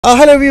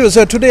Hello viewers,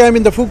 today I'm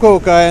in the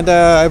Fukuoka and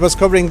I was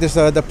covering this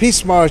the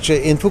peace march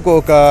in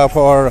Fukuoka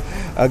for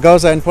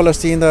Gaza and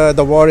Palestine.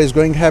 The war is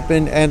going to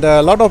happen and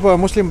a lot of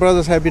Muslim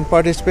brothers have been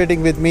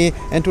participating with me,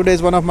 and today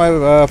is one of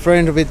my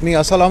friend with me.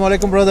 Assalamu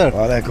alaikum brother.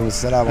 Wa alaikum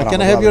assalam.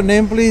 Can I have your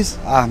name please?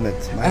 Ahmed.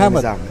 My name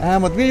is Ahmed.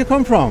 Ahmed, where you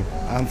come from?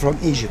 I'm from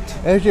Egypt.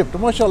 Egypt,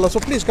 mashallah.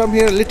 So please come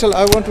here a little.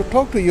 I want to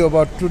talk to you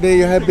about today.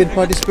 You have been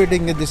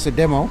participating in this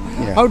demo.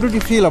 Yeah. How did you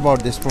feel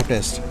about this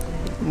protest?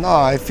 No,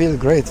 I feel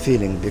great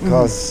feeling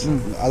because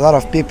a lot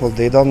of people,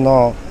 they don't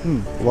know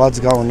what's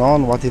going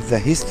on, what is the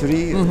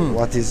history,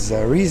 what is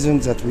the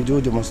reasons that we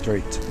do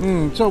demonstrate.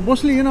 So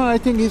mostly, I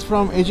think he's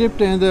from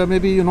Egypt and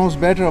maybe you knows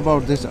better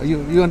about this.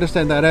 You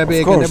understand the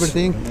Arabic and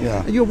everything.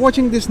 Yeah. You're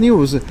watching this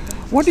news.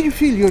 What do you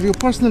feel, your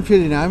personal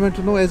feeling? I want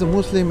to know as a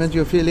Muslim, as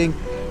you're feeling,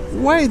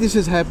 why this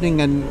is happening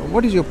and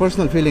what is your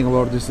personal feeling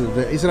about this?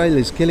 Israel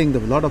is killing a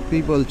lot of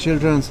people,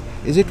 children.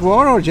 Is it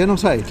war or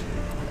genocide?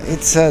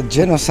 It's a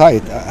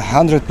genocide,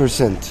 100%,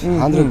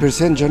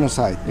 100%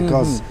 genocide,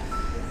 because,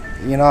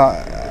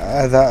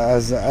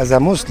 as a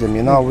Muslim,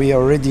 we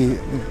already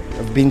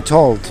have been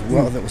told,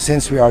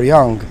 since we are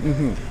young,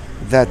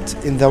 that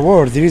in the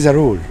war there is a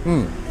rule.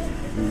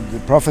 The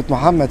Prophet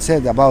Muhammad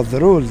said about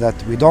the rule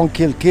that we don't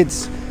kill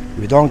kids,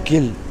 we don't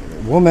kill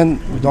women,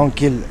 we don't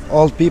kill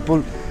old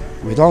people,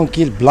 we don't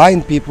kill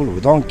blind people,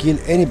 we don't kill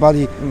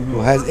anybody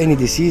who has any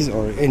disease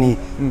or any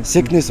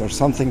sickness or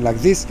something like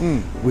this.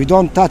 We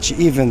don't touch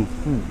even,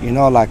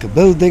 like a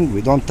building,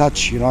 we don't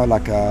touch,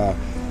 like a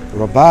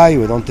rabbi,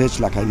 we don't touch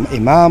like an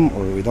imam,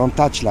 or we don't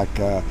touch like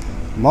a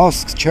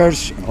mosque,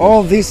 church.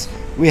 All this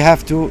we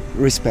have to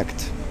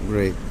respect.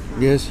 Great.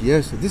 Yes.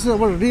 This is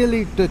our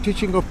really the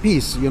teaching of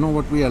peace,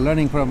 what we are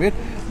learning from it.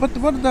 But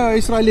what the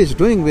Israelis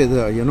doing with,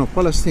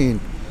 Palestine?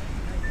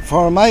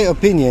 For my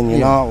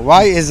opinion,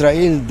 why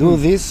Israel do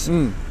this,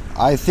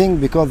 I think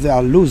because they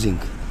are losing.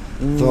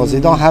 So they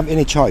don't have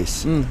any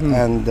choice,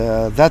 and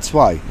that's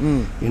why.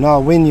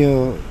 When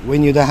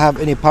you don't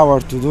have any power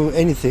to do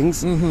anything,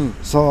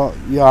 so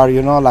you are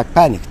like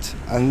panicked.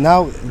 And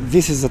now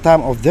this is the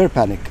time of their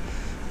panic,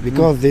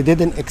 because they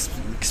didn't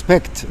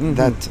expect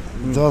that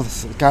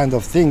those kind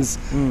of things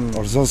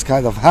or those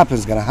kind of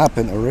gonna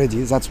happen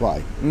already. That's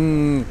why.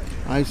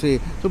 I see.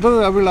 So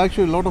brother, I will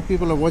actually, a lot of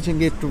people are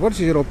watching it. What is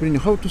your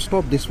opinion? How to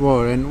stop this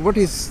war, and what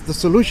is the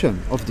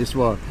solution of this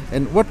war,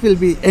 and what will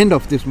be end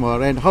of this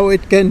war, and how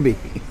it can be?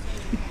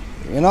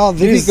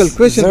 Difficult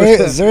question.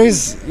 There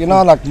is,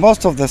 like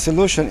most of the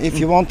solution, if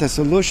you want a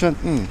solution,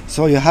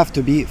 so you have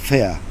to be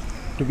fair.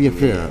 To be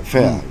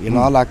fair.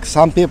 Like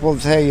some people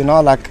say,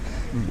 like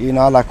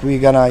we're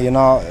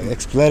gonna,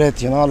 explain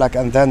it,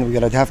 and then we're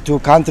gonna have two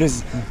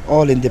countries,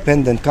 all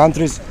independent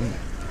countries.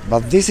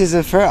 But this is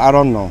a fair, I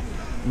don't know.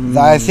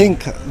 I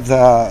think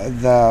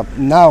the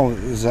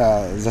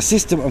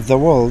system of the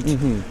world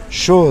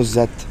shows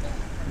that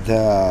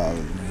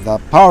the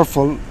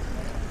powerful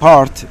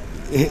part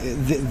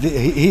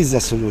is the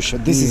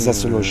solution. This is the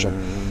solution.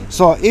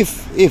 So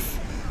if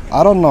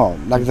I don't know,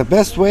 like the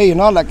best way,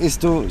 is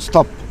to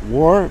stop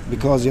war,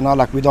 because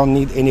like we don't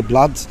need any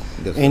blood,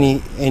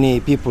 any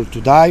people to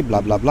die,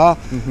 blah blah blah.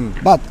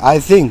 But I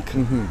think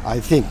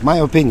my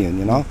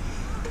opinion,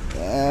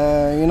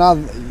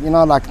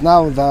 like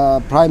now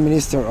the Prime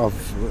Minister of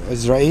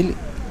Israel,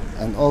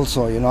 and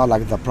also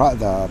like the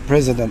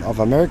President of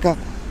America,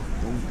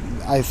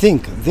 I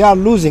think they are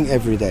losing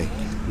every day,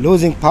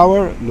 losing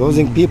power,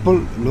 losing people,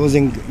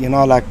 losing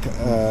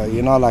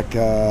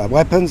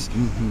weapons,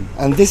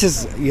 and this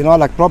is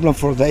like problem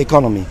for the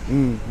economy.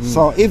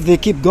 So if they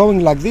keep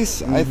going like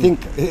this, I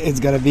think it's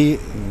gonna be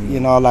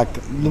like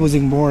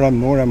losing more and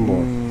more and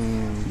more.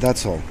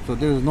 That's all. So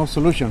there is no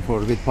solution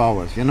with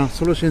powers.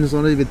 Solution is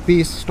only with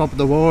peace. Stop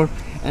the war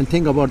and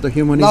think about the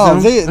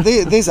humanism. No,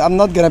 this I'm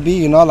not gonna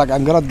be. Like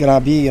I'm not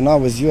gonna be.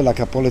 With you like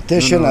a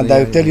politician, and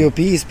I'll tell you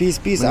peace.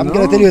 I'm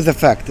gonna tell you the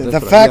fact.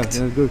 The fact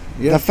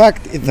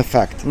is the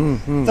fact.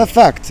 The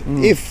fact.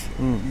 If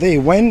they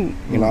win,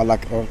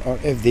 or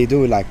if they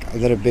do like a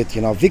little bit,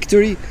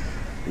 victory,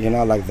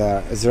 like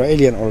the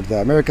Israeli or the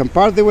American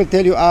part, they will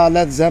tell you,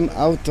 let them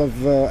out of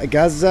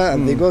Gaza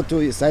and they go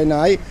to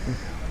Sinai.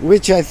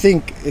 Which I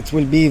think it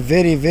will be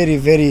very, very,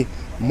 very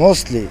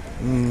mostly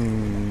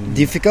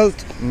difficult.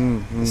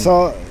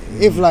 So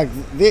if like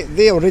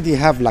they already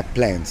have like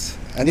plans,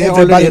 and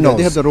everybody knows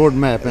they have the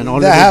roadmap and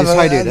already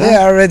decided. They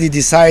already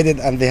decided,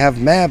 and they have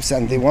maps,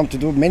 and they want to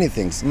do many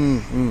things.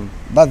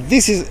 But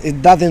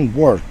it doesn't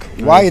work.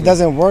 Why it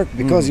doesn't work?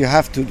 Because you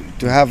have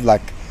to have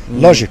like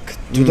logic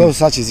to do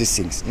such as these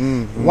things.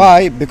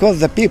 Why? Because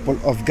the people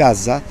of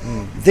Gaza,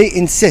 they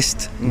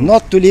insist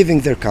not to leave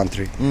in their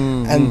country,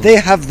 and they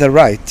have the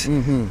right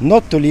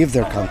not to leave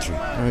their country.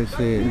 I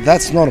see.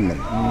 That's normal.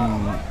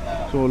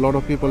 So a lot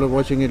of people are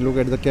watching it. Look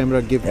at the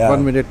camera. Give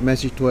 1 minute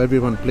message to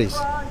everyone, please.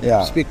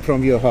 Speak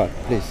from your heart,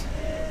 please.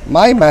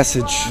 My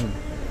message,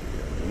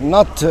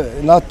 not to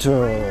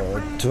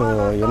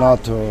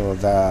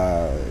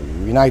the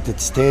United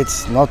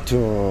States, not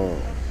to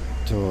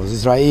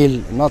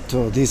Israel, not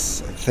to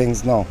these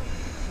things, no.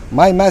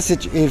 My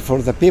message is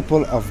for the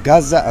people of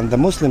Gaza and the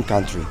Muslim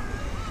country.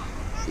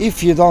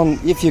 if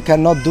you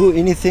cannot do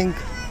anything,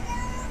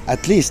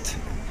 at least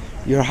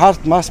your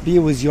heart must be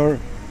with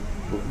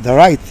the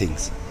right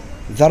things.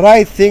 The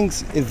right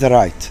things is the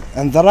right,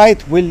 and the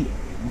right will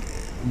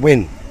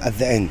win at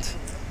the end.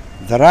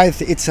 The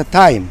right, it's a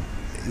time.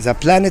 The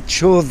planet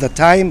shows the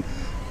time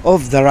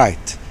of the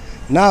right.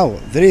 Now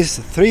there is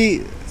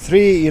three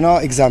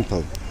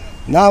example.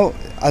 Now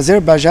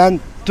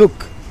Azerbaijan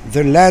took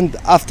their land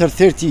after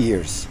 30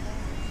 years.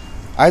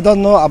 I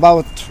don't know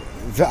about.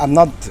 I'm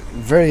not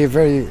very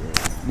I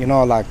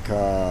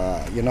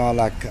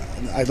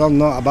don't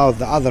know about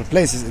the other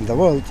places in the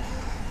world,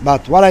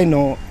 but what I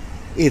know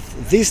is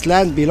this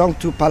land belongs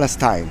to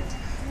Palestine.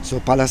 So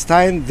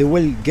Palestine, they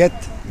will get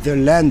their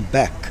land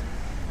back.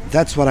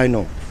 That's what I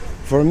know.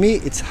 For me,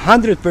 it's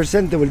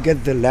 100% they will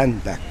get their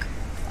land back.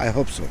 I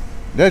hope so.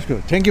 That's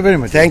good. Thank you very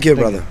much. Thank you,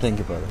 brother. Thank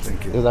you, brother.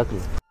 Thank you. Exactly.